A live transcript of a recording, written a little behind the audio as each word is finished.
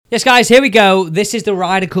Yes, guys, here we go. This is the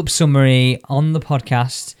Ryder Cup summary on the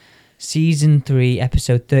podcast. Season 3,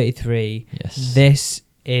 episode 33. Yes. This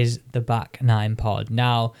is the Back 9 pod.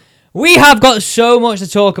 Now, we have got so much to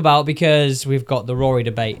talk about because we've got the Rory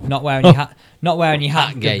debate, not wearing your hat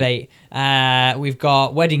debate. We've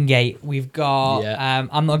got wedding gate. We've got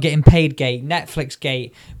I'm not getting paid gate. Netflix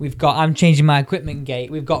gate. We've got I'm changing my equipment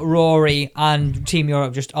gate. We've got Rory and Team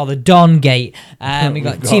Europe just the Don gate. We've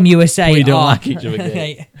got Team USA. We don't like each other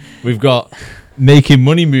gate. We've got making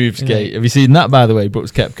money moves gate. Have you seen that, by the way?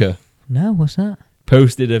 Brooks Koepka No, what's that?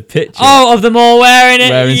 posted a picture. Of them all wearing it.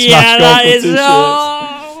 Smash that Golf is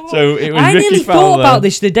t-shirts. So it was I Ricky nearly Fowler. thought about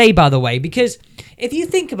this today, by the way, because if you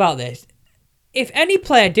think about this, if any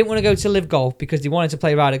player didn't want to go to Live Golf because they wanted to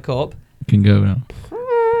play Ryder Cup, You can go now.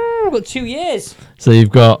 we've got 2 years. So you've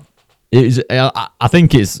got. I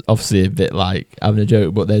think it's obviously a bit like having a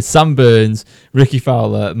joke, but there's Sam Burns, Ricky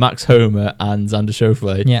Fowler, Max Homer, and Xander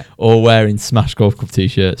Schauffele all wearing Smash Golf Club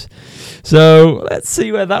t-shirts. So let's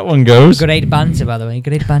see where that one goes. Great banter, by the way.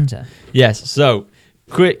 Great banter. Yes. So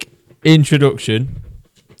quick introduction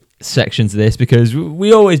section to this because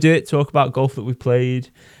we always do it, talk about golf that we played,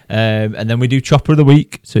 and then we do Chopper of the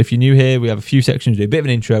Week. So if you're new here, we have a few sections, do a bit of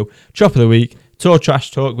an intro, Chopper of the Week, Tour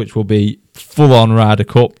Trash Talk, which will be full on Ryder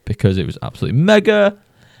Cup because it was absolutely mega,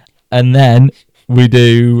 and then we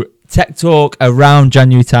do Tech Talk around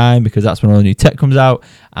January time because that's when all the new tech comes out,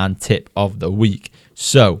 and Tip of the Week.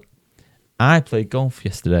 So I played golf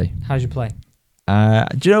yesterday. How'd you play? Do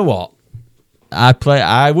you know what?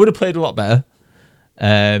 I would have played a lot better.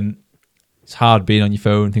 It's hard being on your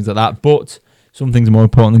phone, things like that, but some things are more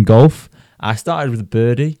important than golf. I started with a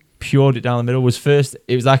birdie, pured it down the middle, was first.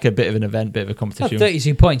 It was like a bit of an event, bit of a competition.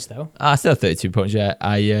 32 points, though. I still have 32 points, yeah.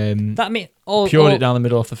 That mean pured it down the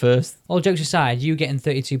middle off the first. All jokes aside, you getting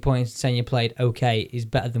 32 points saying you played okay is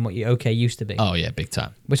better than what your okay used to be. Oh, yeah, big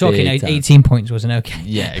time. We're talking big 18 points wasn't okay.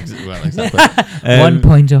 Yeah, exactly. 1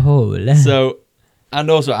 point a hole. So, and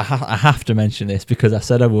also, I have to mention this because I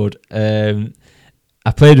said I would. I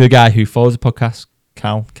played with a guy who follows the podcast,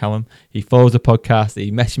 Callum. He follows the podcast.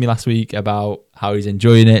 He messaged me last week about how he's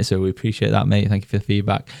enjoying it, so we appreciate that, mate. Thank you for the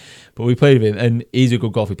feedback. But we played with him, and he's a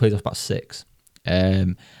good golfer. He plays off about 6.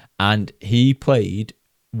 And he played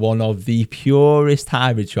one of the purest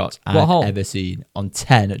hybrid shots I've ever seen on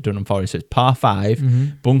 10 at Dunham Forest. So it's par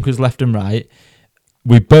 5, bunkers left and right.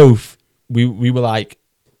 We were like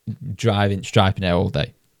striping it all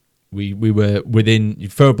day. We were within, you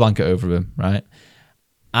throw a blanket over them, right?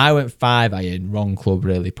 I went 5 iron, wrong club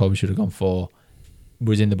really, probably should have gone 4.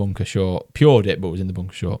 Was in the bunker short, pured it, but was in the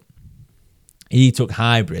bunker short. He took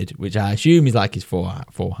hybrid, which I assume is like his 4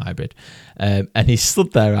 hybrid, and he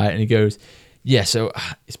stood there, right, and he goes, yeah, so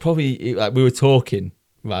it's probably, like we were talking,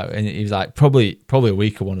 right, and he was like, probably a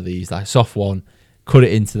week of one of these, like soft one, cut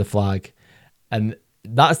it into the flag, and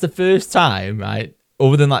that's the first time, right,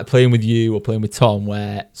 other than like playing with you or playing with Tom,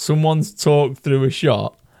 where someone's talked through a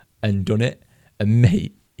shot and done it, and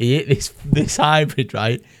mate, he hit this hybrid,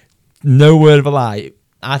 right? No word of a lie.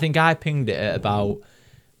 I think I pinged it at about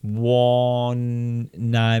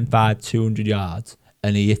 195, 200 yards,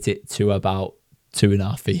 and he hit it to about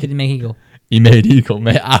 2.5 feet. Did he make eagle? He made eagle,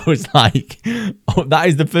 mate. I was like, oh, that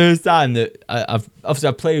is the first time that I've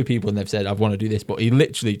played with people and they've said, I want to do this, but he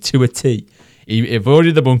literally, to a T, he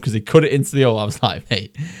avoided the bunkers, he cut it into the hole. I was like,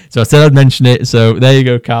 mate. So I said I'd mention it. So there you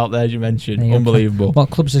go, Carl. There's your mention. Unbelievable.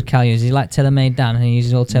 What clubs does Cal use? Is he like TaylorMade Dan and he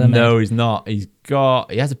uses all TaylorMade? No, he's not. He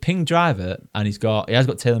has a ping driver and he has got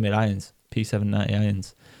TaylorMade irons, P790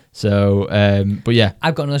 irons. So, but yeah.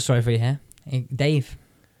 I've got another story for you here. Dave.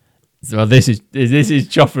 So this is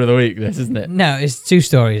Chopper of the Week, this, isn't it? No, it's 2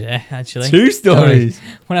 stories here, actually. 2 stories?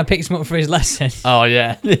 When I picked him up for his lesson. Oh,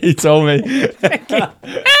 yeah. He told me.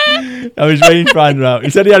 I was waiting to find out. He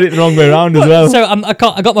said he had it the wrong way around as well. So I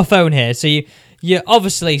got my phone here. So you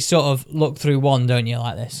obviously sort of look through one, don't you,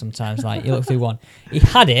 like this sometimes? Like, you look through one. He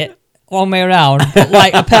had it one way around, but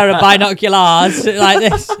like a pair of binoculars, like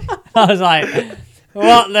this. I was like,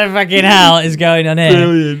 what the fucking hell is going on here?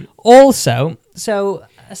 Brilliant. Also, so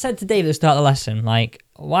I said to Dave at the start of the lesson, like,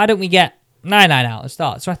 why don't we get 9 out at the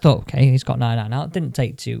start? So I thought, okay, he's got 9 out. Didn't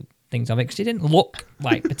take 2 things of it because he didn't look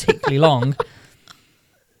like particularly long.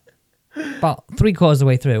 About 3/4 of the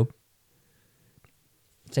way through,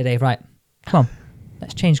 say Dave, right, come on,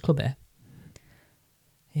 let's change club here.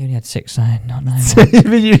 He only had 6 iron, not 9. You've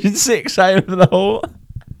been using 6 iron for the whole.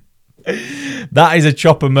 That is a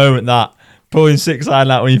Chopper moment, that. Pulling 6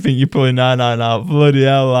 iron out when you think you're pulling 9 iron out. Bloody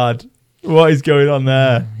hell, lad. What is going on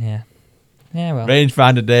there? Yeah, well.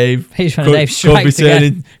 Rangefinder Dave. Rangefinder Dave strikes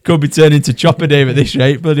again. Could be turning to Chopper Dave at this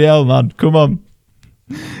rate. Bloody hell, man. Come on.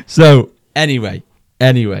 So, anyway,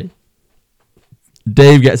 Anyway,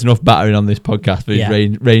 Dave gets enough battering on this podcast for his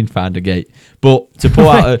rangefinder gate. But to pull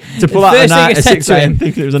out a 6 iron,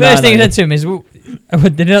 thinking it was a 9 first thing I said to him is,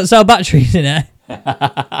 did they not sell batteries in it?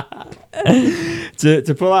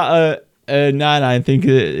 to pull out a 9 iron, think it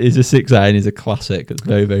is a 6 iron is a classic. It's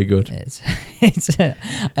very, very good. I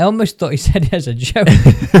almost thought he said it as a joke.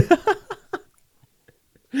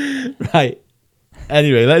 Right.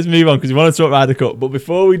 Anyway, let's move on because we want to talk Ryder Cup. But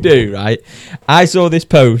before we do, right, I saw this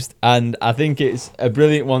post and I think it's a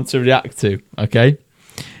brilliant one to react to. Okay,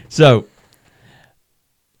 so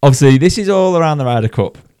obviously this is all around the Ryder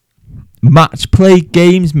Cup. Match play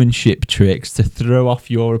gamesmanship tricks to throw off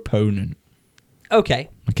your opponent. Okay.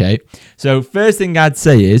 So first thing I'd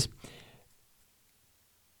say is,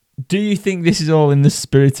 do you think this is all in the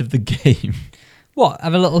spirit of the game? What?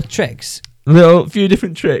 Have a little tricks? Few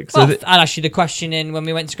different tricks. Well, I'd ask you the question in when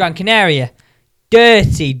we went to Gran Canaria.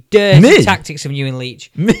 Dirty tactics from you and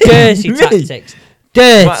Leach. Dirty tactics.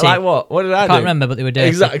 Dirty. Like what? What did I do? Can't remember, but they were dirty.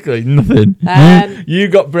 Exactly, nothing. You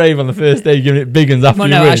got brave on the first day giving it big uns after you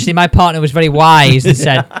win. Actually, my partner was very wise and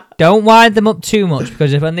said, don't wind them up too much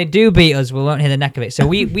because when they do beat us, we won't hear the neck of it.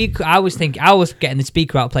 So I was getting the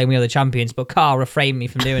speaker out playing We Are the Champions, but Carl refrained me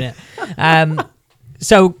from doing it. Do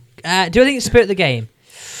I think it's the spirit of the game?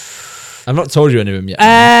 I've not told you any of them yet.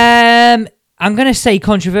 I'm going to say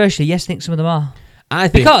controversially, yes, I think some of them are. I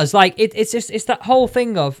think because like it's that whole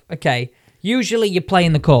thing of, okay, usually you're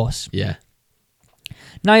playing the course. Yeah.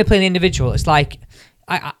 Now you're playing the individual. It's like,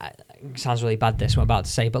 it sounds really bad this, what I'm about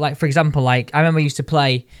to say, but like, for example, like I remember I used to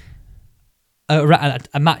play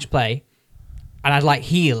a match play and I'd like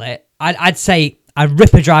heal it. I'd say I'd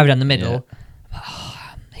rip a driver down the middle. Yeah.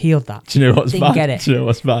 Healed that. Do you know what's bad?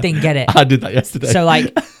 Didn't get it. I did that yesterday. So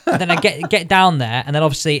like, then I get down there, and then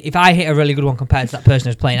obviously, if I hit a really good one compared to that person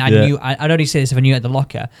who's playing, I'd only say this if I knew at the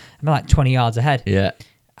locker. I'm like 20 yards ahead. Yeah.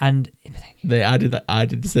 And I did that. I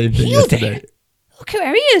did the same thing healed yesterday. It. Look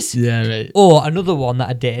where he is. Yeah, mate. Or another one that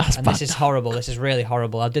I did, this is horrible. This is really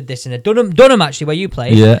horrible. I did this in the Dunham actually, where you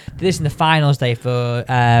played. Yeah. Did this in the finals day for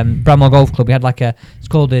Bramwell Golf Club. We had like it's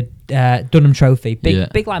called the Dunham Trophy,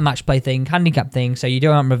 big like match play thing, handicap thing. So you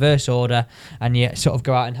do it in reverse order, and you sort of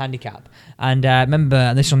go out and handicap. And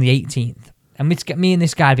remember, this was on the 18th, and me and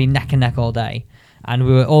this guy had been neck and neck all day, and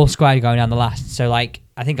we were all squared going down the last. So like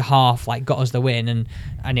I think a half like got us the win. And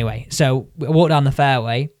anyway, so we walked down the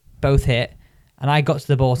fairway, both hit. And I got to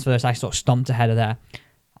the ball first. I sort of stomped ahead of there.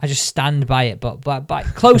 I just stand by it, but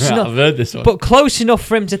close enough. I've heard this one. But close enough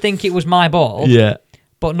for him to think it was my ball. Yeah.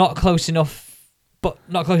 But not close enough. To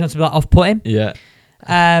be like off-put him. Yeah.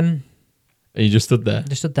 And you just stood there.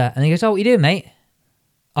 And he goes, "Oh, what are you doing, mate?"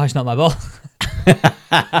 "Oh, it's not my ball."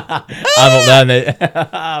 I'm up there, mate.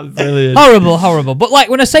 Brilliant. Horrible. But like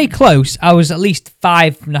when I say close, I was at least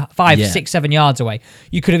 6, 7 yards away.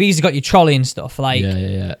 You could have easily got your trolley and stuff. Like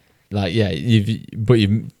yeah. Like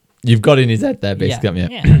you've got in his head there basically, haven't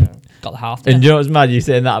you? Yeah. Got the half. And you know what's mad? You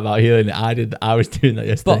saying that about healing it. I was doing that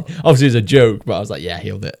yesterday. Obviously, it was a joke, but I was like, yeah,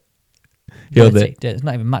 healed it. It's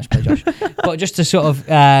not even match play, Josh. But just to sort of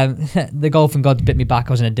the golfing gods bit me back.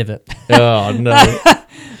 I was in a divot. Oh no!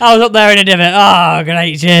 I was up there in a divot. Oh,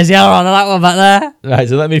 great, cheers. Yeah, all right, that one back there. Right,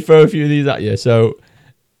 so let me throw a few of these at you. So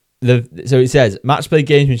it says match play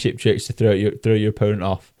gamesmanship tricks to throw your opponent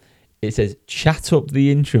off. It says chat up the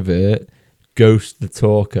introvert, ghost the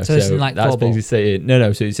talker. So it's like that's basically saying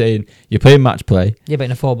no. So it's saying you're playing match play. Yeah, but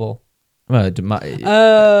in a 4-ball. Well, it doesn't matter.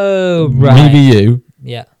 Oh, right. Maybe you.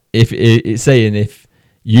 Yeah. If it's saying if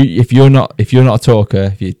you're not a talker,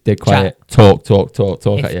 if you're dead quiet, talk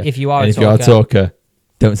at you. If you are, and if you are a talker,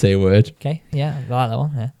 don't say a word. Okay. Yeah, I like that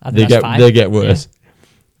one. Yeah. They get worse. Yeah.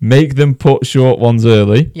 Make them put short ones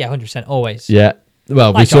early. Yeah, 100%. Always. Yeah.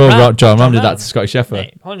 Well, like we saw John Ram did that to Scotty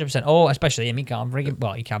Sheffer. 100%. Oh, especially him. He can't bring it.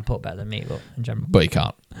 Well, he can put better than me, but in general. But he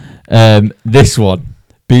can't. This one.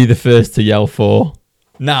 Be the first to yell 4.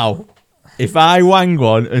 Now, if I wang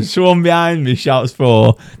one and someone behind me shouts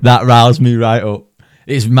 4, that riles me right up.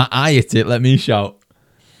 It's I hit it. Let me shout.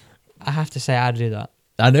 I have to say, I do that.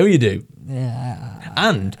 I know you do. Yeah.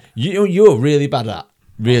 And you're really bad at.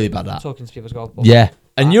 Talking to people's golf balls. Yeah.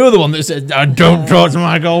 And you're the one that said, don't talk to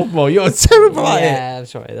my golf ball. You're terrible at it. Yeah, I'm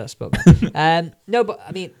sorry, that's spoke. No, but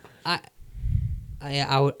I mean,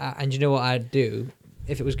 I would, and you know what I'd do?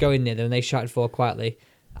 If it was going near them and they shouted 4 quietly,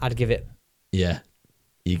 I'd give it. Yeah.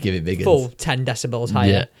 You give it bigger. Full 10 decibels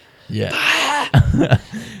higher. Yeah.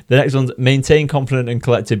 The next one's maintain confident and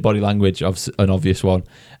collected body language, an obvious one.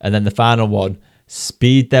 And then the final one,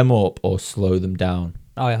 speed them up or slow them down.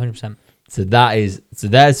 Oh, yeah, 100%. So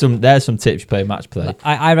there's some tips you play match play.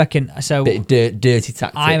 I reckon so. Bit dirty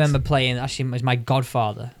tactics. I remember playing. Actually, it was my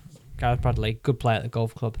godfather. Gareth Bradley, good player at the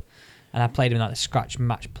golf club, and I played him in like the scratch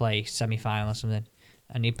match play semi-final or something,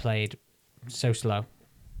 and he played so slow,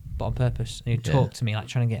 but on purpose. And he'd talk to me like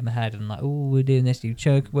trying to get in my head, and like, oh, we're doing this. You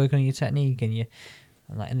work on your technique, and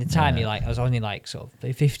like in the time I was only like sort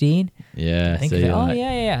of 15. Yeah. Think So of it, like,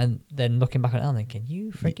 yeah, and then looking back at it, I'm thinking,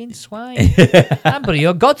 you freaking swine, I'm but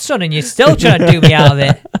your godson, and you're still trying to do me out of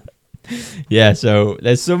it. Yeah. So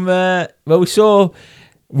there's some.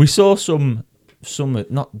 We saw some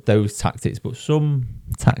not those tactics, but some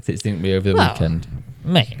tactics, didn't we, over the weekend?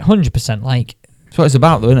 Mate, 100%. Like that's what it's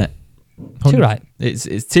about, though, isn't it? Too right.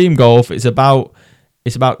 It's team golf. It's about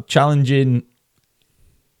challenging.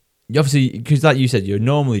 Obviously, because like you said, you're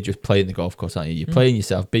normally just playing the golf course, aren't you? You're playing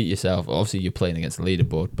yourself, beat yourself. Obviously, you're playing against the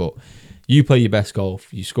leaderboard, but you play your best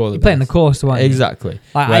golf. You score the best. You're playing the course, aren't you? Exactly.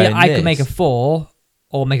 Like I could make a 4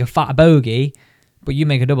 or make a bogey, but you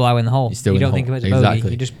make a double, I win the hole. You don't think of it as a bogey.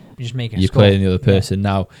 You just make a score. You're playing the other person.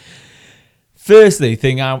 Now, first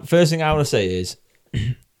thing I want to say is,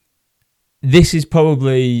 this is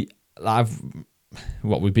probably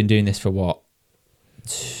we've been doing this for what,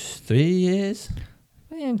 3 years?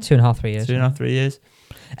 2.5, 3 years. 2.5, 3 years.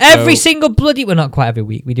 Every single bloody, well, not quite every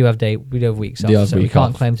week. We do have weeks off, so we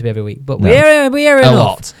can't claim to be every week. But we are a enough.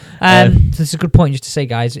 lot. So this is a good point just to say,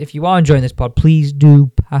 guys, if you are enjoying this pod, please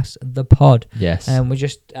do pass the pod. Yes. We're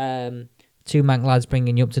just two Manc lads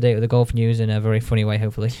bringing you up to date with the golf news in a very funny way,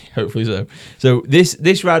 hopefully. Hopefully so. So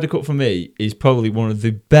this Ryder Cup for me is probably one of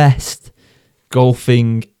the best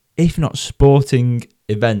golfing, if not sporting,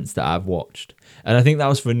 events that I've watched. And I think that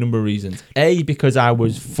was for a number of reasons. A, because I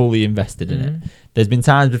was fully invested in it. There's been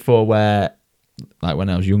times before where, like when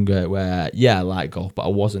I was younger, where, I like golf, but I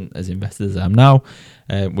wasn't as invested as I am now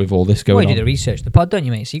with all this going on. You do the research, the pod, don't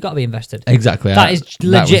you, mate? So you got to be invested. Exactly. That is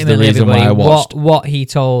legitimately, everybody, what he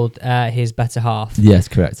told his better half. Yes,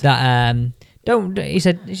 correct. That, he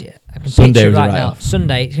said, I can Sunday picture it was right a now. write-off.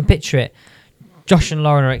 Sunday, you can picture it. Josh and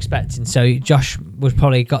Lauren are expecting, so Josh was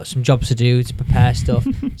probably got some jobs to do to prepare stuff.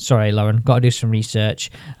 Sorry, Lauren, got to do some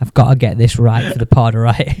research. I've got to get this right for the pod,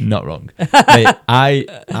 right? Not wrong. Mate,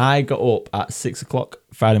 I got up at 6 o'clock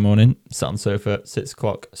Friday morning, sat on the sofa. 6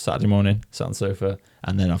 o'clock Saturday morning, sat on the sofa,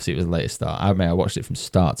 and then obviously it was a later start. I watched it from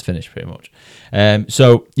start to finish pretty much.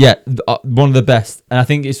 One of the best, and I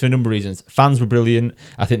think it's for a number of reasons. Fans were brilliant.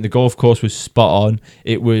 I think the golf course was spot on.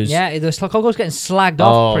 It was the golf course getting slagged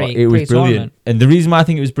off. It was brilliant, and the reason why I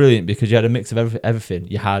think it was brilliant because you had a mix of everything.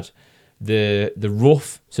 You had the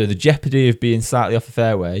rough, so the jeopardy of being slightly off the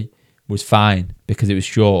fairway was fine because it was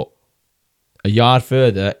short. A yard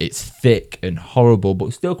further, it's thick and horrible,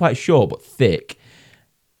 but still quite short, but thick.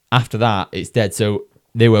 After that, it's dead. So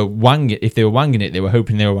they were wanging. If they were wanging it, they were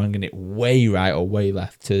hoping they were wanging it way right or way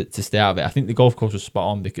left to stay out of it. I think the golf course was spot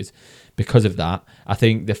on because of that. I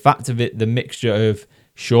think the fact of it, the mixture of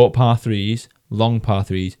short par threes, long par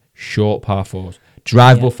threes, short par fours,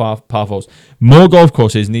 drivable par fours. More golf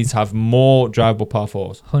courses need to have more drivable par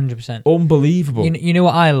fours. 100%. Unbelievable. You know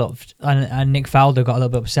what I loved? And Nick Faldo got a little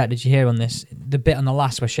bit upset. Did you hear on this? The bit on the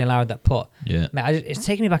last where Shane Lowry had that putt. Yeah. Mate, it's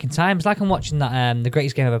taking me back in time. It's like I'm watching that the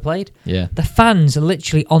greatest game I've ever played. Yeah. The fans are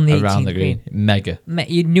literally on the around 18th the green. Mega. Mate,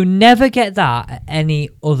 you never get that at any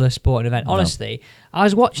other sporting event. Honestly, I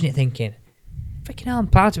was watching it thinking, freaking hell, I'm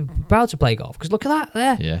proud to play golf because look at that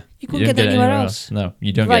there. Yeah. You couldn't get that anywhere else. No,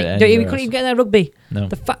 you don't Right, get it anywhere you couldn't even get there rugby. No.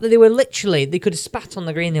 The fact that they were literally, they could have spat on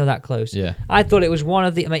the green, they were that close. Yeah. I thought it was one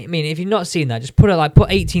of the, I mean, if you've not seen that, just put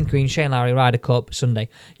 18th green, Shane Lowry, Ryder Cup, Sunday.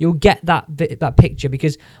 You'll get that picture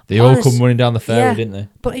because they all come running down the fairway, didn't they?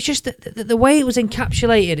 But it's just the way it was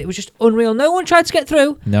encapsulated, it was just unreal. No one tried to get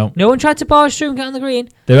through. No. No one tried to barge through and get on the green.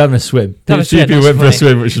 They were having a swim. Two people went for a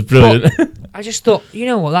swim, which was brilliant. I just thought, you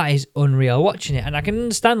know what, that is unreal watching it. And I can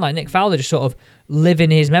understand, like, Nick Faldo just sort of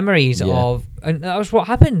living his memories of, and that was what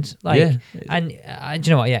happened. Like, and do you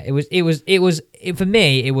know what? Yeah, it was for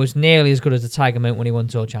me, it was nearly as good as the Tiger moment when he won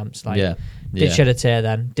Tour Champs. Like, did shed a tear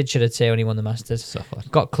then. Did shed a tear when he won the Masters.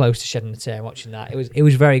 Got close to shedding a tear watching that. It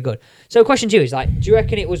was very good. So question 2 is, like, do you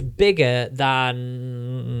reckon it was bigger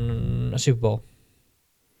than a Super Bowl?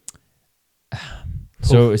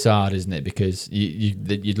 So it's hard, isn't it? Because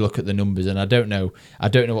you'd look at the numbers, and I don't know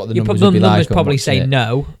what the numbers would be like. Numbers probably say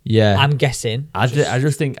no. Yeah, I'm guessing. I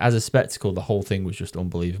just think as a spectacle, the whole thing was just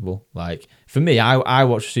unbelievable. Like for me, I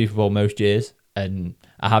watch the Super Bowl most years, and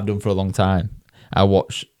I have done for a long time. I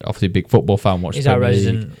watch, obviously, big football fan. Watch. He's our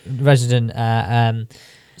resident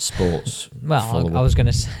sports. Well, I was going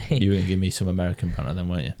to say you were going to give me some American banter, then,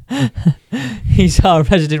 weren't you? He's our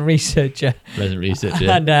resident researcher.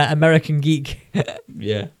 And American geek.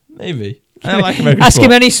 Yeah, maybe. I like American Ask sport.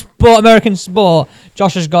 him any American sport.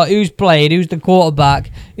 Josh has got who's played, who's the quarterback,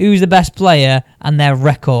 who's the best player, and their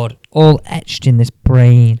record. all etched in this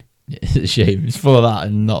brain. It's a shame. It's full of that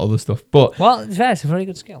and not other stuff. But Well, it's fair. It's a very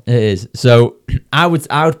good skill. it is. So I would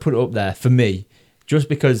put it up there for me, just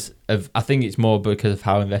because of. I think it's more because of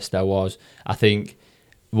how invested I was. I think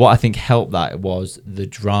what helped that was the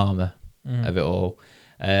drama of it all.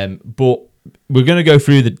 But we're going to go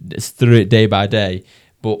through it day by day.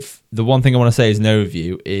 But the one thing I want to say as an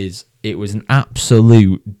overview is it was an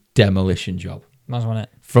absolute demolition job. Wasn't it?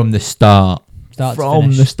 From the start.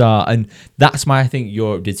 From the start. And that's why I think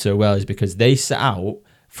Europe did so well, is because they set out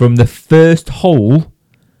from the first hole,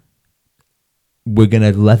 we're going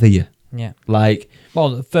to leather you. Yeah.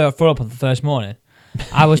 Well, for up on the first morning,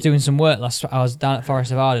 I was doing some work I was down at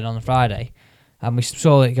Forest of Arden on the Friday, and we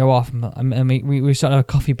saw it go off, and we sort of a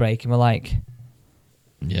coffee break, and we're like,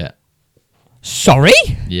 yeah. Sorry?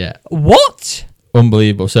 Yeah. What?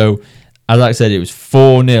 Unbelievable. So, as I said, it was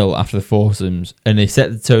 4-0 after the foursomes, and they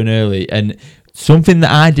set the tone early. And something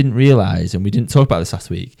that I didn't realise, and we didn't talk about this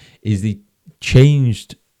last week, is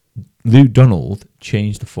Luke Donald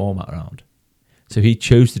changed the format around. So he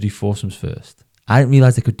chose to do foursomes first. I didn't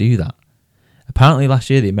realise they could do that. Apparently last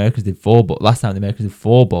year the Americans did last time the Americans did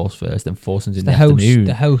 4 balls first and foursomes in the afternoon.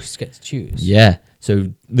 The host gets to choose. Yeah.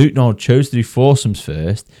 So Luke Donald chose to do foursomes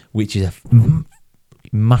first, which is a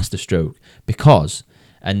master stroke, because,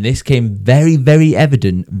 and this came very, very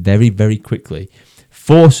evident very, very quickly,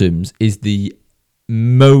 foursomes is that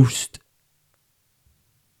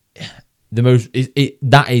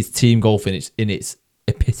is team golf in its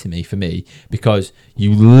epitome for me, because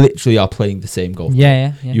you literally are playing the same golf.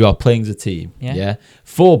 Yeah. You are playing as a team. Yeah.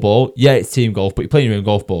 4 ball, it's team golf, but you're playing your own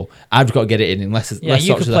golf ball. I've just got to get it in unless it's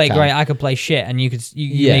you could play great, I could play shit, and you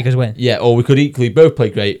make us win. Yeah, or we could equally both play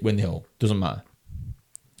great, win the hole. Doesn't matter.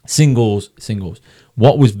 Singles.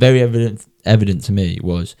 What was very evident to me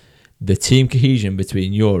was the team cohesion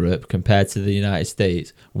between Europe compared to the United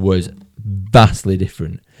States was vastly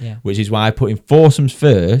different. Yeah. Which is why I put in foursomes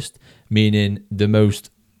first, meaning the most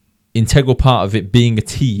integral part of it being a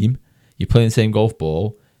team, you're playing the same golf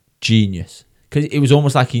ball, genius. Because it was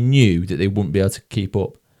almost like he knew that they wouldn't be able to keep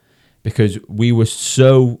up. Because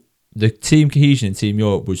the team cohesion in Team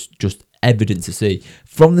Europe was just evident to see.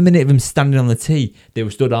 From the minute of them standing on the tee, they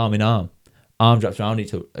were stood arm in arm. Arms wrapped around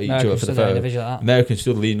each other for the photo. Americans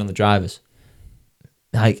stood leaning on the drivers.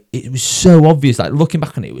 It was so obvious. Looking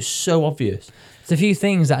back on it, it was so obvious. There's a few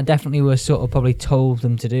things that definitely were sort of probably told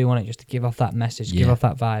them to do, wasn't it? Just to give off that message, give off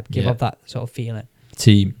that vibe, give off that sort of feeling.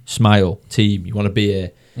 Team, smile, team, you want to be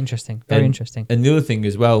here. Interesting, very interesting. And the other thing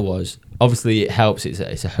as well was, obviously it helps,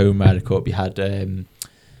 it's a home Ryder Cup. You had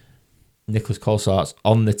Nicholas Colsaerts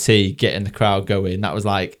on the tee getting the crowd going. That was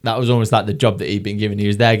almost like the job that he'd been given. He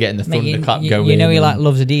was there getting the thunderclap going. You know he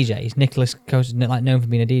loves a DJ. He's Nicholas Colsaerts, known for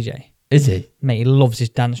being a DJ. Is he? Mate, he loves his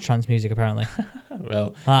dance trance music apparently.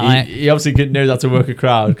 Well, he obviously knows how to work a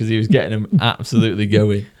crowd, because he was getting them absolutely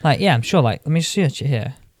going. I'm sure. Let me search it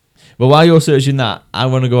here. Well, while you're searching that, I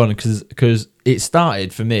want to go on because it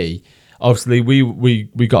started for me. Obviously,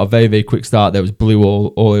 we got a very, very quick start. There was blue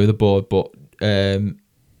all over the board, but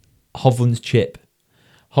Hovland's chip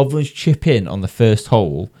in on the first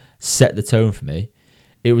hole set the tone for me.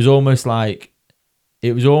 It was almost like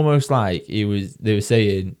they were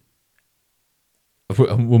saying,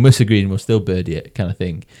 we'll miss a green, we'll still birdie it, kind of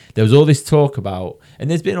thing. There was all this talk about, and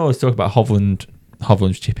there's been all this talk about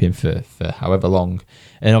Hovland's chip in for however long,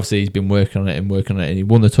 and obviously he's been working on it, and he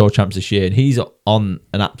won the Tour Champs this year, and he's on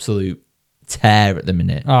an absolute tear at the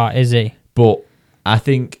minute. Oh, is he? But I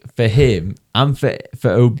think for him and for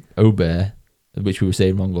Aubert, which we were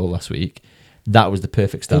saying wrong all last week, that was the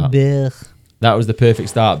perfect start. That was the perfect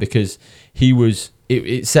start, because he was.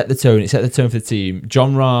 It set the tone. It set the tone for the team.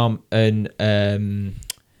 John Rahm and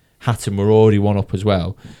Hatton were already one up as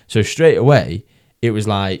well. So straight away, it was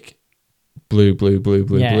like blue.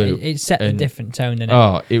 Yeah, it set a different tone, didn't it?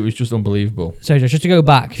 Oh, it was just unbelievable. So just to go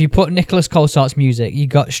back, if you put Nicholas Colsaerts music, you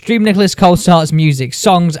got stream Nicholas Colsaerts music,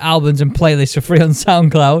 songs, albums, and playlists for free on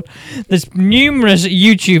SoundCloud. There's numerous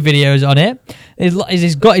YouTube videos on it.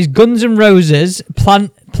 He's got his Guns N' Roses,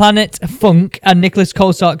 Planet Funk, and Nicholas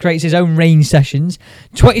Colsaerts creates his own range sessions.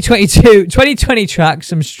 2020 tracks,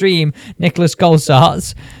 some stream Nicholas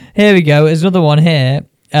Colsaerts. Here we go. There's another one here.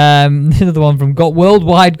 Another one from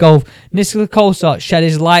Worldwide Golf. Nicholas Colsaerts shed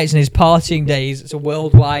his lights in his partying days. It's a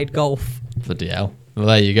Worldwide Golf. Bloody hell. Well,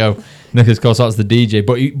 there you go. Nicholas Colsaerts the DJ,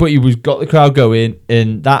 but he was got the crowd going,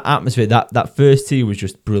 and that atmosphere, that first tee was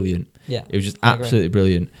just brilliant. Yeah, it was just absolutely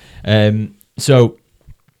brilliant. So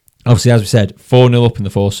obviously, as we said, 4-0 up in the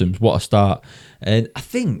foursomes. What a start! And I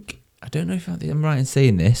don't know if I'm right in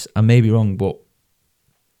saying this. I may be wrong, but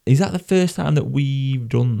is that the first time that we've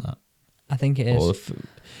done that? I think it is.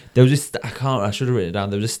 There was this. I should have written it down.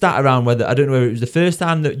 There was a stat around whether I don't know whether it was the first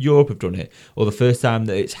time that Europe have done it or the first time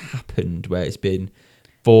that it's happened where it's been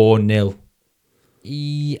 4-0.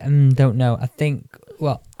 Don't know. I think.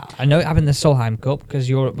 Well, I know it happened in the Solheim Cup because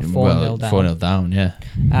Europe were 4-0 down. 4-0 down, yeah.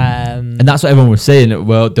 And that's what everyone was saying.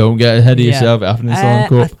 Well, don't get ahead of yourself. It happened in the Solheim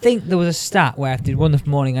Cup. I think there was a stat where if they'd won the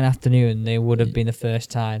morning and afternoon, they would have been the first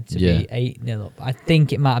time to be 8-0 up. I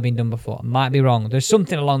think it might have been done before. I might be wrong. There's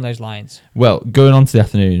something along those lines. Well, going on to the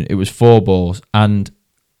afternoon, it was 4 balls and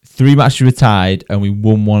 3 matches were tied and we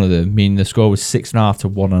won one of them, meaning the score was 6.5 to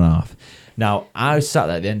 1.5. Now, I was sat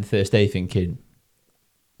there at the end of the first day thinking,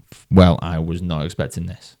 well, I was not expecting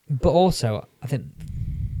this. But also, I think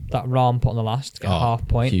that Ram put on the last, half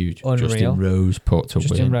point, huge. Unreal. Justin Rose put to win.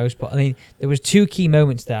 Justin Rose put. I mean, there was 2 key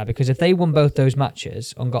moments there because if they won both those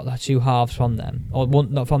matches and got the 2 halves from them, or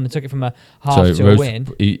one not from them, took it from a half to Rose, a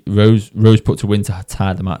win. Rose put to win to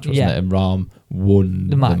tie the match, wasn't it? And Ram won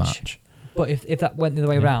the match. But if that went the other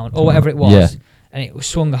way around, or whatever it was, and it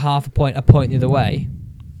swung a half a point the other way,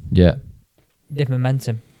 different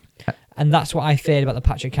momentum. And that's what I feared about the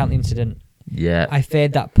Patrick Cantley incident. Yeah. I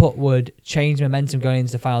feared that putt would change momentum going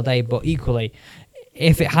into the final day, but equally,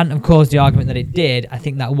 if it hadn't have caused the argument that it did, I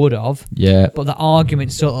think that would have. Yeah. But the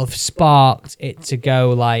argument sort of sparked it to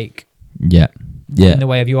go like... in the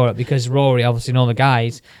way of Europe, because Rory, obviously, and all the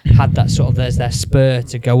guys had that sort of, there's their spur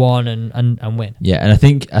to go on and win. Yeah, and I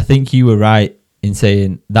think you were right in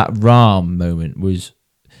saying that Rahm moment was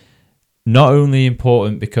not only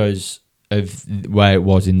important because of where it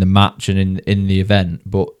was in the match and in the event,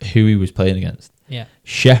 but who he was playing against. Yeah.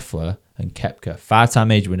 Scheffler and Koepka, 5-time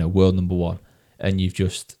major winner, world number 1, and you've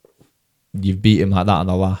beat him like that on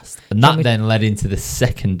the last. And that then led into the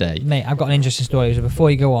second day. Mate, I've got an interesting story. So before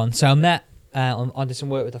you go on, so I met, I did some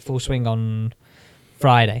work with a Full Swing on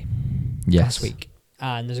Friday last week.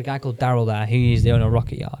 And there's a guy called Daryl there who is the owner of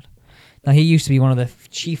Rocket Yard. Now, he used to be one of the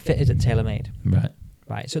chief fitters at TaylorMade.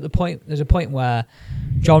 Right. So there's a point where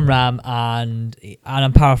John Ram and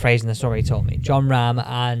I'm paraphrasing the story he told me, John Ram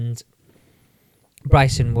and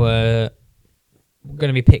Bryson were going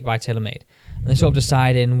to be picked by TaylorMade. And they're sort of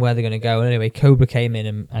deciding where they're going to go. And anyway, Cobra came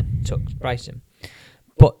in and took Bryson.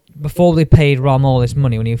 But before they paid Ram all this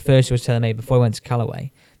money, when he first was TaylorMade, before he went to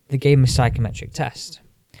Callaway, they gave him a psychometric test.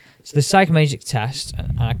 So the psychometric test,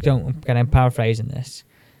 and I'm paraphrasing this,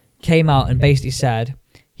 came out and basically said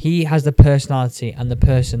he has the personality and the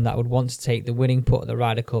person that would want to take the winning putt at the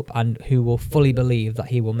Ryder Cup and who will fully believe that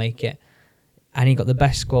he will make it. And he got the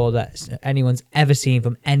best score that anyone's ever seen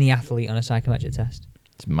from any athlete on a psychometric test.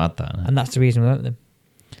 It's mad, that, isn't it? And that's the reason we went with him.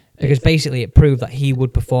 Because basically it proved that he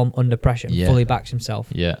would perform under pressure and fully backs himself.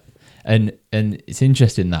 Yeah. And it's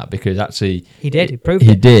interesting that because actually... He did. He proved it.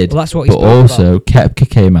 He did. Well, that's what he spoke also, about. Koepka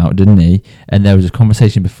came out, didn't he? And there was a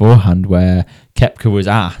conversation beforehand where Koepka was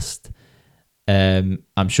asked...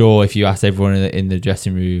 I'm sure if you asked everyone in the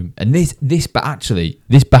dressing room, and this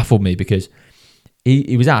baffled me because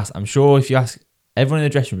he was asked, I'm sure if you ask everyone in the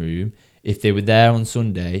dressing room if they were there on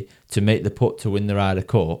Sunday to make the putt to win the Ryder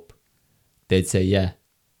Cup, they'd say yeah.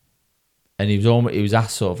 And he was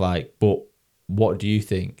asked sort of like, but what do you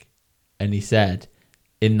think? And he said,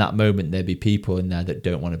 in that moment there'd be people in there that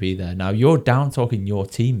don't want to be there. Now you're down talking your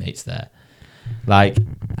teammates there. Like,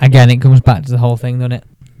 again, it comes back to the whole thing, doesn't it?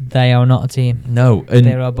 They are not a team. No, and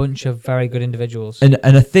they're a bunch of very good individuals. And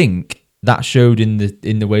I think that showed in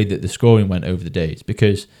the way that the scoring went over the days,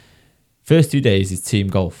 because first 2 days is team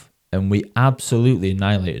golf, and we absolutely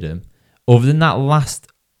annihilated them. Other than that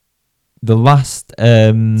the last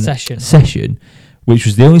session, which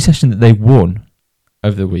was the only session that they won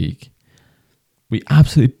over the week, we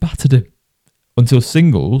absolutely battered them until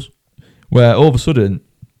singles, where all of a sudden,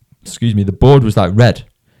 the board was like red.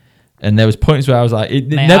 And there was points where I was like...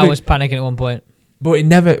 I was panicking at one point. But it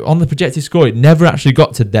never... On the projected score, it never actually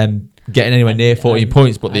got to them getting anywhere near 14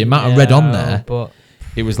 points. But the amount of red on there,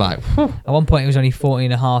 it was like... Whew. At one point, it was only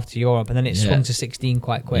 14.5 to Europe. And then it swung to 16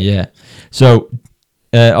 quite quick. Yeah. So,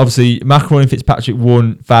 obviously, McIlroy and Fitzpatrick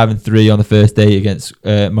won 5 and 3 on the first day against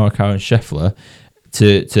Morikawa and Scheffler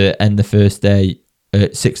to end the first day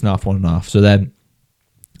at 6.5, 1.5. So then,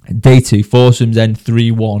 day 2, foursomes end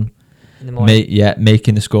 3-1.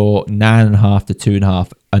 Making the score 9.5 to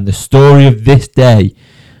 2.5. And the story of this day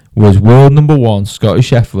was world number 1 Scotty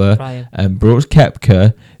Scheffler and Brooks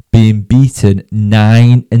Koepka being beaten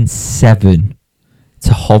 9-7 to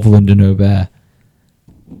Hovland and Aubert.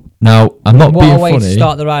 Now, I'm not being funny. What a way to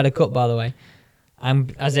start the Ryder Cup, by the way. I'm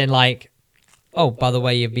as in like, oh, by the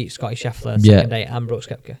way, you beat Scotty Scheffler second day and Brooks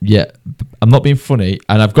Koepka. Yeah, I'm not being funny,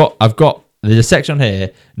 and I've got. There's a section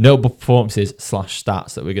here, notable performances /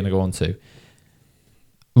 stats that we're going to go on to.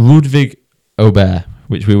 Ludwig Aubert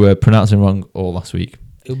which we were pronouncing wrong all last week.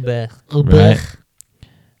 Uber. Right.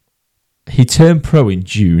 He turned pro in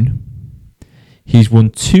June. He's won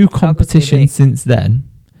 2 competitions since then.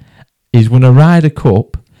 He's won a Ryder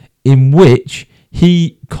Cup in which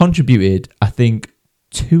he contributed, I think,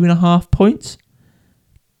 2.5 points.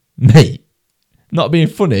 Mate, not being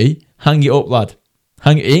funny, hang it up, lad.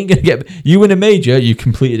 Hang it. Ain't gonna get. You win a major, you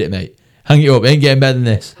completed it, mate. Hang it up. Ain't getting better than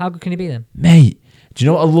this. How good can he be then? Mate, do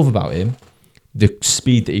you know what I love about him? The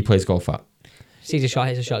speed that he plays golf at. Sees a shot,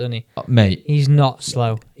 hits a shot, doesn't he? Mate. He's not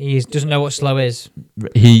slow. He doesn't know what slow is.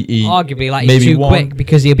 He arguably like he's too quick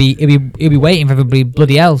because he'll be waiting for everybody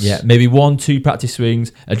bloody else. Yeah, maybe 1-2 practice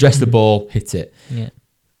swings, address the ball, hit it. Yeah.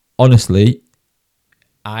 Honestly,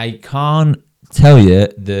 I can't tell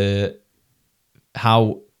you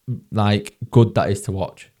how like good that is to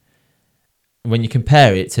watch. When you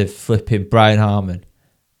compare it to flipping Brian Harman,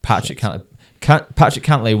 Patrick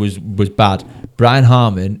Cantlay was bad. Brian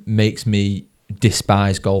Harman makes me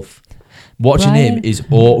despise golf. Watching him is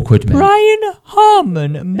awkward, mate. Brian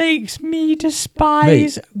Harman makes me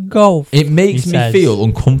despise golf. It makes me feel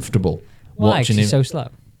uncomfortable watching him. He's so slow.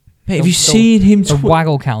 Mate, have you seen him? The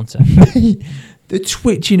waggle counter. Mate, the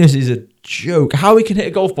twitchiness is a joke. How he can hit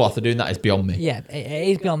a golf ball after doing that is beyond me. Yeah, it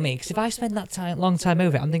is beyond me. Because if I spend that long time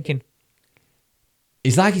over it, I'm thinking.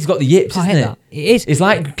 It's like he's got the yips, isn't it? It is. It's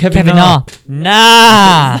like Kevin Na.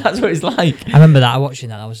 Nah. That's what it's like. I remember that. Watching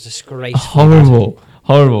that. That was disgraceful.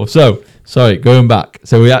 Horrible. So, sorry, going back.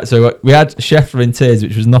 So we had Scheffler in tears,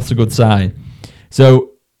 which was not a good sign.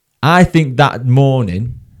 So I think that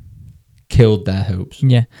morning killed their hopes.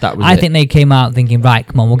 Yeah. That was I think they came out thinking, right,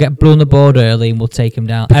 come on, we'll get blue on the board early and we'll take him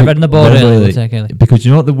down. Red on the board early, we'll take early. Because you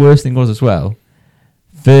know what the worst thing was as well?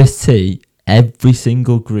 First tee, every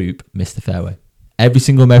single group missed the fairway. Every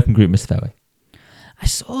single American group missed the fairway. I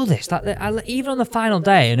saw this. Even on the final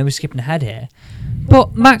day, I know we're skipping ahead here,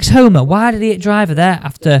 but Max Homer, why did he hit driver there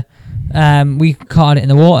after we carted it in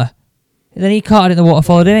the water? And then he carted it in the water,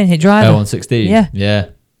 followed him in, hit driver. Oh, on 16? Yeah.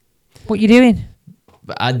 What you doing?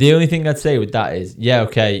 But the only thing I'd say with that is, yeah,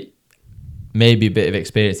 okay, maybe a bit of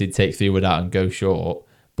experience he'd take 3 wood out and go short,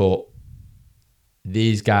 but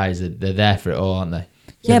these guys, they're there for it all, aren't they?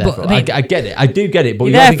 Yeah, but I get it. I do get it. But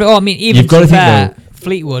you're there for it all. I mean, even you've got to think though,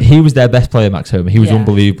 Fleetwood. He was their best player, Max Homer. He was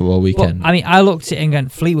unbelievable all weekend. But, I mean, I looked at it and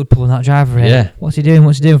went, Fleetwood pulling that driver in. Yeah. What's he doing?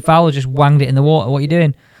 Fowler just wanged it in the water. What are you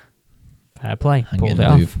doing? Fair play. Pulled it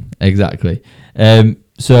off. Exactly.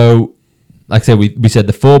 So, like I said, we said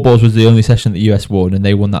the 4 balls was the only session that US won, and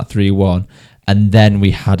they won that 3-1. And then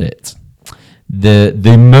we had it.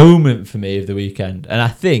 The moment for me of the weekend, and I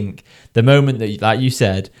think the moment that, like you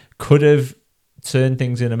said, could have turned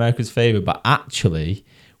things in America's favour, but actually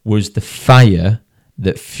was the fire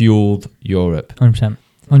that fueled Europe. 100%.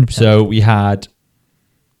 So we had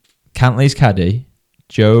Cantlay's caddy,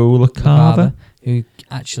 Joe LaCava, who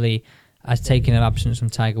actually has taken an absence from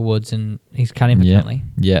Tiger Woods, and he's caddying for Cantlay.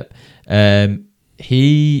 Yep.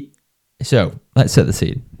 So let's set the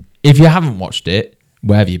scene. If you haven't watched it,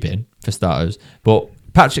 where have you been, for starters? But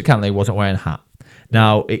Patrick Cantlay wasn't wearing a hat.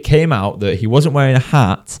 Now, it came out that he wasn't wearing a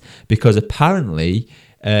hat because apparently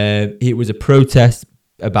it was a protest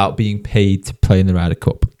about being paid to play in the Ryder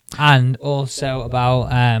Cup. And also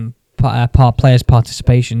about players'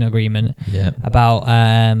 participation agreement. Yep. About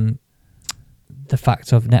the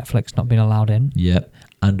fact of Netflix not being allowed in. Yep.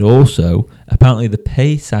 And also, apparently the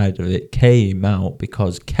pay side of it came out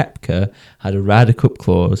because Koepka had a Ryder Cup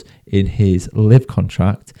clause in his LIV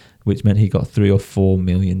contract, which meant he got $3 or $4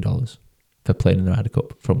 million for playing in the Ryder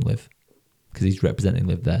Cup from LIV, because he's representing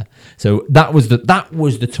LIV there. So that was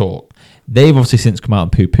the talk. They've obviously since come out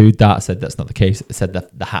and poo-pooed that, said that's not the case, said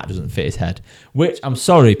that the hat doesn't fit his head, which I'm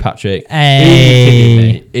sorry, Patrick.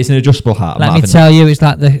 Hey. It's an adjustable hat. Let me tell you, it's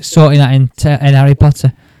like the sorting that in Harry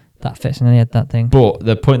Potter. That fits in the head, that thing. But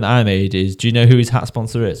the point that I made is, do you know who his hat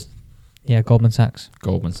sponsor is? Yeah, Goldman Sachs.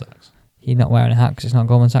 Goldman Sachs. He's not wearing a hat because it's not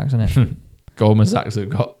Goldman Sachs, isn't it? Goldman Sachs they've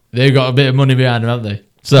got a bit of money behind them, haven't they?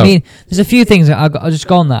 So I mean, there's a few things I'll just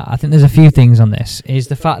go on that. I think there's a few things on this. Is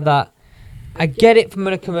the fact that I get it from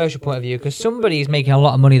a commercial point of view, because somebody's making a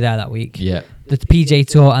lot of money there that week. Yeah. The PJ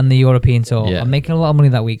Tour and the European Tour are making a lot of money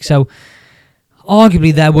that week. So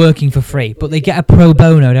arguably they're working for free, but they get a pro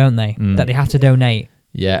bono, don't they? That they have to donate.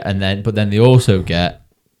 Yeah, but then they also get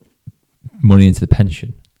money into the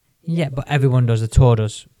pension. Yeah, but everyone does. The tour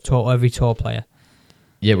does. Every tour player.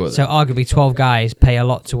 Yeah, but so arguably 12 guys pay a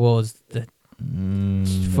lot towards the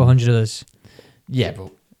 400 others. Yeah,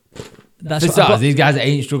 but that's these guys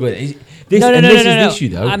ain't struggling. This No. is the issue,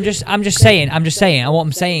 though. I'm just saying. And what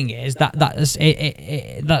I'm saying is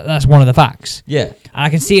that's one of the facts. Yeah. And I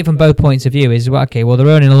can see it from both points of view. Is well, okay. Well, they're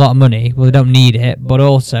earning a lot of money. Well, they don't need it. But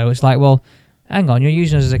also, it's like, well, hang on, you're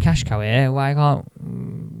using us as a cash cow here. Why aren't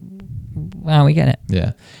we getting it?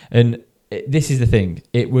 Yeah. And this is the thing.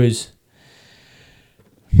 It was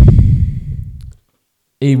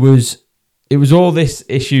all this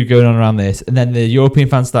issue going on around this, and then the European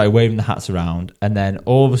fans started waving the hats around, and then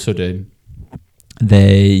all of a sudden,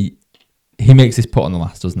 he makes this put on the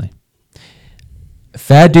last, doesn't he?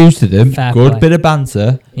 Fair dues to them. Fair Good play. bit of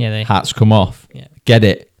banter. Yeah, hats come off. Yeah. Get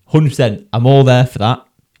it. 100%. I'm all there for that.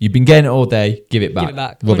 You've been getting it all day. Give it back. Give it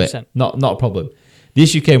back. Love 100%. it. Not a problem. The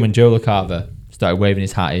issue came when Joe LaCava started waving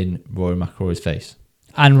his hat in Rory McIlroy's face.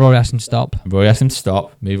 And Rory asked him to stop. Rory asked him to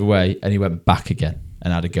stop, move away, and he went back again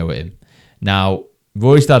and had a go at him. Now,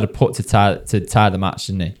 Rory started a putt to tie the match,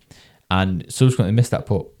 didn't he? And subsequently missed that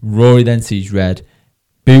putt. Rory then sees red,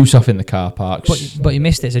 boots off in the car park. But you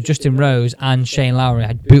missed it. So Justin Rose and Shane Lowry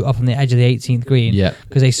had boot off on the edge of the 18th green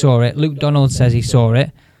because they saw it. Luke Donald says he saw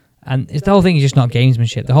it. And the whole thing is just not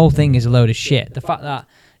gamesmanship. The whole thing is a load of shit. The fact that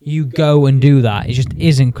you go and do that, it just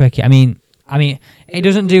isn't cricket. I mean, it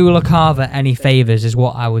doesn't do LaCava any favours, is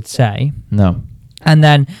what I would say. No. And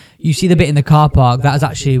then you see the bit in the car park that was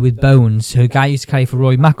actually with Bones, who a guy used to carry for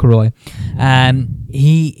Rory McIlroy.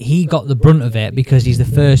 He got the brunt of it because he's the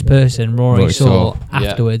first person Rory saw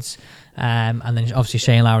afterwards. And then obviously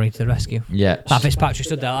Shane Lowry to the rescue. Yeah. Pat Fitzpatrick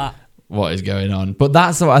stood there like that. What is going on? But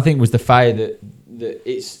that's what I think was the fire that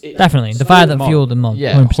it's definitely the fire that fueled them on.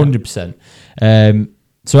 Yeah, 100%.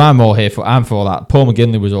 So I'm all for that. Paul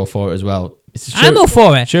McGinley was all for it as well. I'm all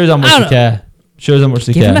for it. Shows how much they care. Shows how much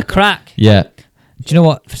they care. Give him a crack. Yeah. Do you know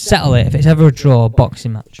what? Settle it. If it's ever a draw,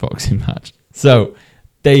 boxing match. So,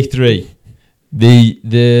 day 3,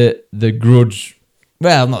 the grudge.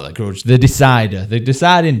 Well, not the grudge. The decider. The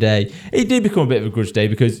deciding day. It did become a bit of a grudge day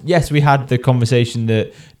because yes, we had the conversation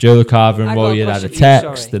that Joe LaCava and Roy had a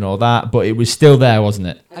text and all that, but it was still there, wasn't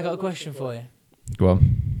it? I got a question for you. Go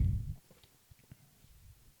on.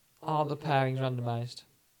 Are the pairings randomised?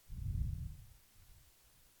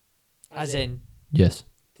 As in, yes.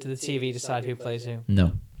 Do the TV decide who plays who?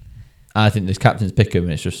 No. I think there's captains pick 'em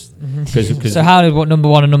and it's just... Cause so how did number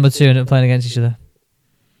 1 and number 2 end up playing against each other?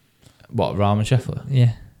 What, Rahm and Scheffler?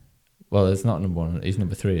 Yeah. Well, it's not number 1. He's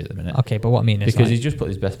number 3 at the minute. Okay, but what I mean is... Because he's just put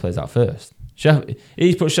his best players out first.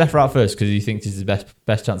 He's put Scheffler out first because he thinks he's the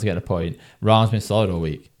best chance of getting a point. Rahm's been solid all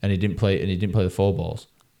week and he didn't play the 4 balls.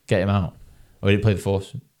 Get him out. Or he didn't play the 4...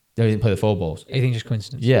 No, he didn't play the 4 balls. You think just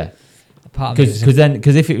coincidence? Yeah. Because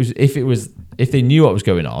if they knew what was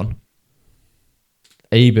going on,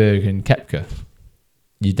 Aberg and Koepka,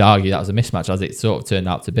 you'd argue that was a mismatch as it sort of turned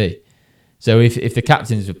out to be. So if the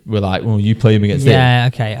captains were like, well, you play him against him.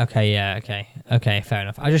 Okay, fair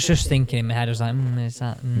enough. I was just thinking in my head, I was like, is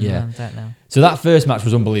that? Yeah. I don't know. So that first match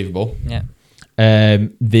was unbelievable. Yeah. To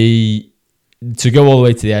go all the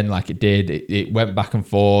way to the end like it did, it went back and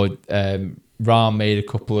forth. Rahm made a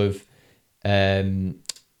couple of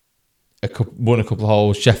won a couple of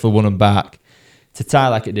holes. Scheffler won them back. To tie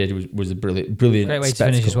like it did was a brilliant great way spectacle.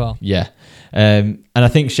 to finish as well. Yeah, and I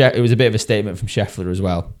think it was a bit of a statement from Scheffler as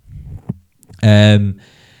well. But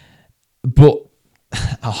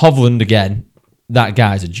Hovland again, that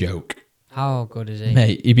guy's a joke. How good is he?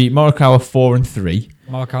 Mate, he beat Morikawa 4-3.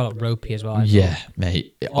 Morikawa looked ropey as well. Yeah,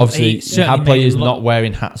 mate. Obviously, he had players not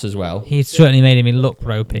wearing hats as well. He certainly made him look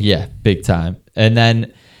ropey. Yeah, big time. And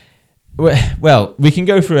then, well, we can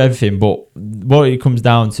go through everything, but what it comes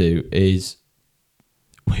down to is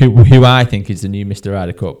who I think is the new Mr.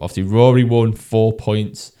 Ryder Cup. Obviously, Rory won 4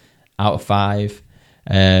 points out of 5.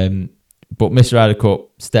 But Mr. Ryder Cup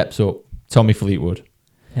steps up. Tommy Fleetwood.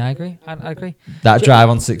 Yeah, I agree. I agree. That drive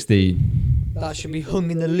on 16. That should be hung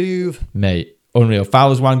in the Louvre. Mate, unreal.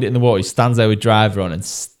 Fowler's wanged it in the water. He stands there with driver on and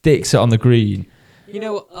sticks it on the green. You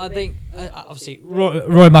know what? I think, obviously,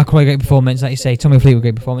 Roy McIlroy, great performance, like you say. Tommy Fleetwood,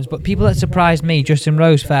 great performance. But people that surprised me, Justin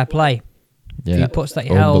Rose, fair play. Yeah. Few putts that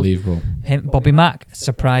he held. Unbelievable. Bobby Mack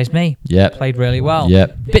surprised me. Yep. Played really well.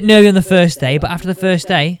 Yep. Bit nervy on the first day, but after the first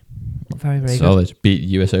day, very, very solid. good. Beat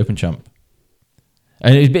US Open champ.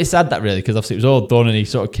 And it was a bit sad that really, because obviously it was all done and he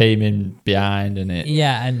sort of came in behind and it...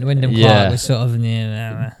 Yeah, and Wyndham Clark was sort of...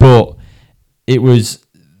 But it was...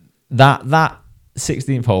 That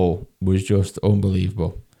 16th hole was just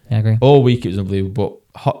unbelievable. Yeah, I agree. All week it was unbelievable.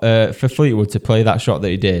 But for Fleetwood to play that shot that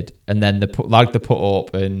he did and then the put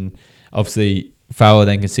up and obviously Fowler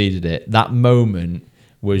then conceded it, that moment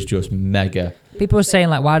was just mega. People were saying,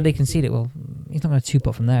 like, why did they concede it? Well, he's not going to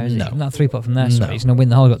 2-putt from there, is he? No. Not a 3-putt from there, sorry. No. He's going to win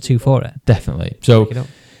the hole, got 2 for it. Definitely. So,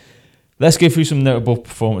 Let's go through some notable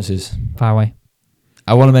performances. Far away.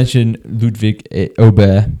 I want to mention Ludwig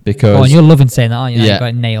Aubert because... Oh, and you're loving saying that, aren't you? Yeah. You got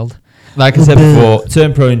it nailed. Like I said before,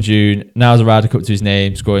 turned pro in June. Now has a Ryder Cup to his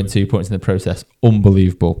name, scoring 2 points in the process.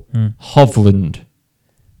 Unbelievable. Hovland.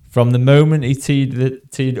 From the moment he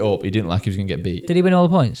teed up, he didn't like he was going to get beat. Did he win all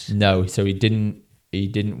the points? No, so he didn't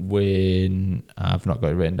win. I've not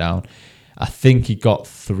got it written down. I think he got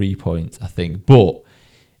 3 points, but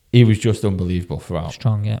he was just unbelievable throughout.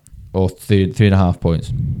 Strong, yeah. Or 3.5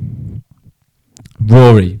 points.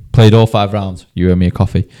 Rory played all 5 rounds. You owe me a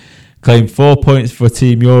coffee. Claimed 4 points for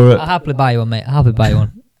Team Europe. I'll happily buy you one, mate. I'll happily buy you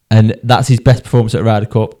one. And that's his best performance at Ryder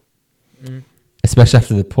Cup. Especially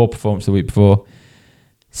after the poor performance the week before.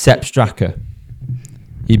 Sepp Straka.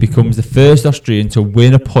 He becomes the first Austrian to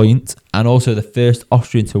win a point and also the first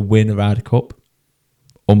Austrian to win a Ryder Cup.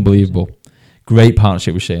 Unbelievable. Great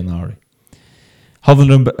partnership with Shane Lowry.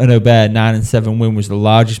 Hovland and Aubert 9-7 win was the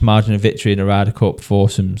largest margin of victory in a Ryder Cup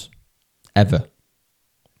foursomes ever.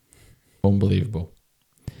 Unbelievable.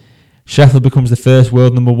 Scheffler becomes the first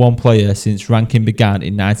world number 1 player since ranking began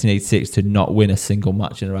in 1986 to not win a single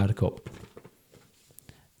match in a Ryder Cup.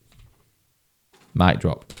 Mic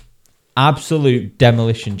drop. Absolute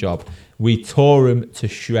demolition job. We tore him to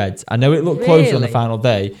shreds. I know it looked close on the final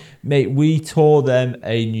day. Mate, we tore them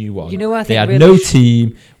a new one. You know what I think they had really no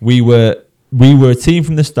team. We were a team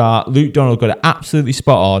from the start. Luke Donald got it absolutely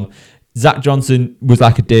spot on. Zach Johnson was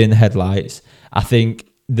like a deer in the headlights. I think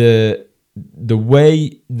the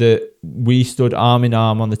way that we stood arm in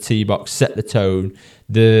arm on the tee box set the tone.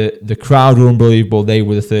 The crowd were unbelievable. They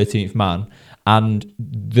were the 13th man. And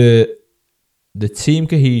the team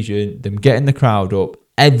cohesion, them getting the crowd up,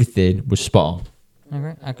 everything was spot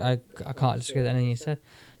on. Okay. I can't disagree with anything you said.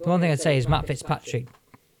 The one thing I'd say is Matt Fitzpatrick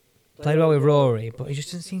played well with Rory, but he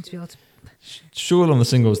just didn't seem to be able to... Struggled on the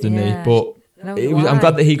singles, didn't he? But I'm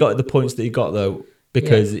glad that he got the points that he got, though,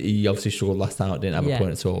 because he obviously struggled last time, didn't have a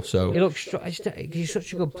point at all. So he's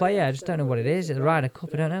such a good player. I just don't know what it is. At the Ryder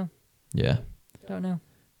Cup, I don't know. Yeah. Don't know.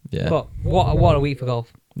 Yeah. But what a week for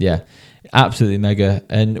golf. Yeah, absolutely mega.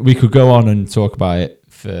 And we could go on and talk about it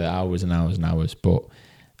for hours and hours and hours, but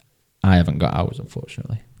I haven't got hours,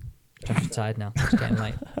 unfortunately. I'm tired now. It's getting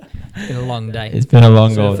late. It's been a long day. It's been a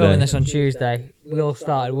long old day. We're filming this on Tuesday. We all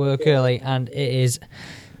started work early, and it is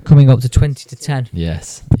coming up to 20 to 10.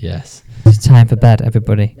 Yes. It's time for bed,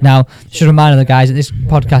 everybody. Now, just a reminder, the guys, that this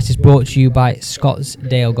podcast is brought to you by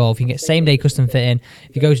Scottsdale Golf. You can get same-day custom fitting.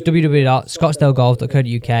 If you go to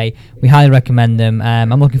www.scottsdalegolf.co.uk, we highly recommend them.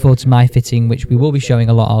 I'm looking forward to my fitting, which we will be showing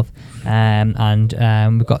a lot of. And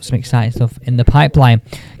we've got some exciting stuff in the pipeline.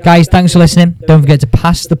 Guys, thanks for listening. Don't forget to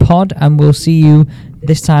pass the pod, and we'll see you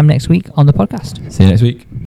this time next week on the podcast. See you next week.